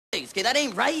Okay, that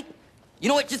ain't right. You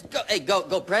know what? Just go. Hey,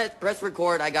 go. Press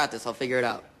record. I got this. I'll figure it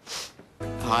out.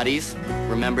 Hotties,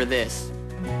 remember this.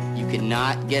 You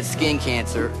cannot get skin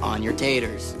cancer on your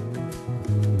taters.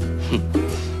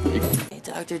 Hey,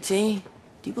 Dr. T,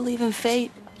 do you believe in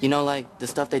fate? You know, like, the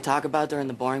stuff they talk about during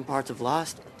the boring parts of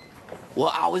Lost?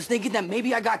 Well, I was thinking that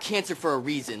maybe I got cancer for a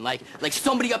reason. Like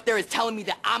somebody up there is telling me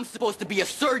that I'm supposed to be a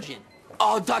surgeon.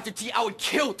 Oh, Dr. T, I would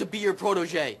kill to be your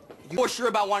protege. You're more sure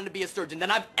about wanting to be a surgeon than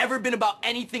I've ever been about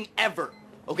anything ever.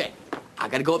 Okay, I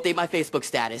gotta go update my Facebook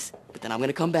status, but then I'm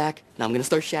gonna come back, and I'm gonna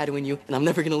start shadowing you, and I'm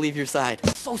never gonna leave your side.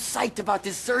 I'm so psyched about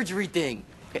this surgery thing.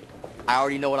 Okay, I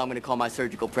already know what I'm gonna call my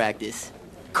surgical practice.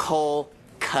 Cole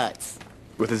Cuts.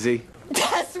 With a Z?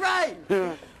 That's right!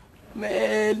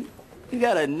 Man, you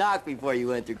got a knock before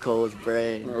you enter Cole's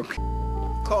brain. Okay.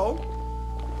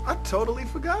 Cole, I totally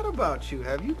forgot about you.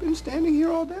 Have you been standing here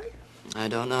all day? I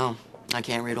don't know. I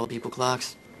can't read old people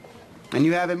clocks. And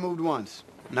you haven't moved once?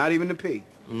 Not even to pee?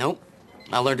 Nope.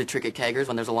 I learned a trick at Keggers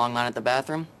when there's a long line at the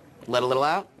bathroom. Let a little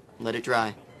out, let it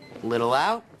dry. Little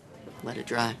out, let it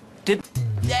dry.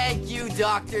 Thank you,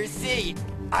 Dr. C.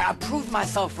 I proved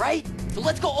myself, right? So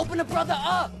let's go open a brother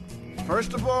up.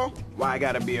 First of all, why I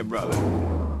gotta be a brother?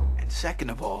 And second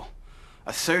of all,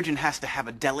 a surgeon has to have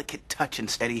a delicate touch and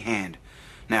steady hand.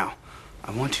 Now, I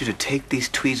want you to take these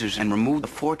tweezers and remove the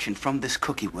fortune from this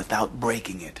cookie without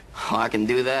breaking it. Oh, I can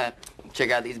do that. Check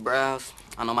out these brows.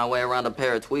 I know my way around a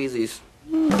pair of tweezies.